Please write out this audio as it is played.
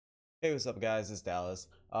Hey, what's up, guys? It's Dallas.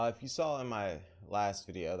 If you saw in my last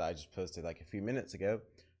video that I just posted like a few minutes ago,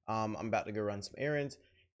 I'm about to go run some errands.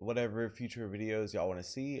 Whatever future videos y'all want to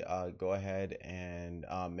see, go ahead and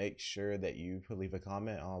make sure that you leave a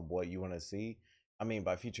comment on what you want to see. I mean,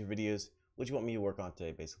 by future videos, what you want me to work on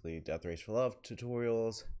today, basically. Death Race for Love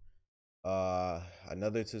tutorials,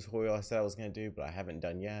 another tutorial I said I was going to do, but I haven't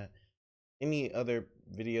done yet. Any other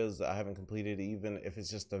videos that I haven't completed, even if it's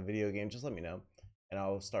just a video game, just let me know and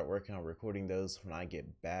I'll start working on recording those when I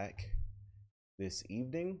get back this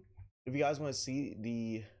evening. If you guys want to see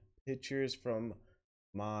the pictures from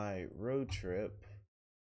my road trip,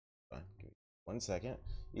 give me 1 second.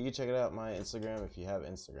 You can check it out my Instagram if you have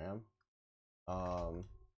Instagram. Um,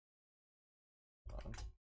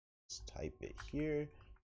 just type it here.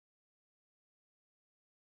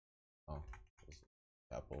 Oh, it's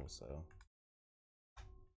Apple, so.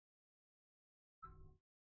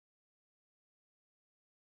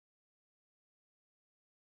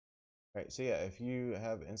 All right, so yeah, if you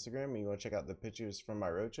have Instagram and you want to check out the pictures from my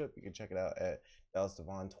road trip, you can check it out at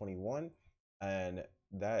DallasDevon21, and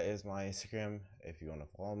that is my Instagram if you want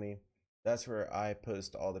to follow me. That's where I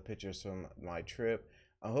post all the pictures from my trip.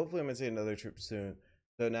 Hopefully, I'm gonna take another trip soon.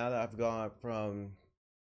 So now that I've gone from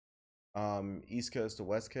East Coast to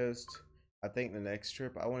West Coast, I think the next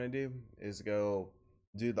trip I want to do is go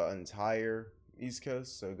do the entire East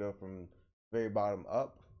Coast. So go from very bottom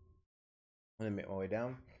up and then make my way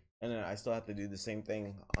down. And then I still have to do the same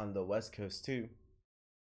thing on the West Coast too.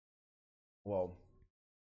 Well,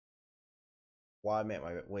 while I made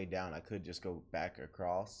my way down, I could just go back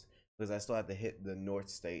across because I still have to hit the North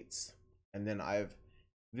states. And then I've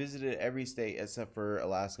visited every state except for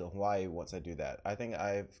Alaska, Hawaii once I do that. I think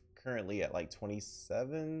I've currently at like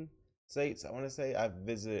 27 states. I want to say I've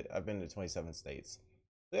been to 27 states.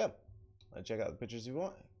 So yeah, check out the pictures you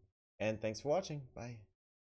want. And thanks for watching. Bye.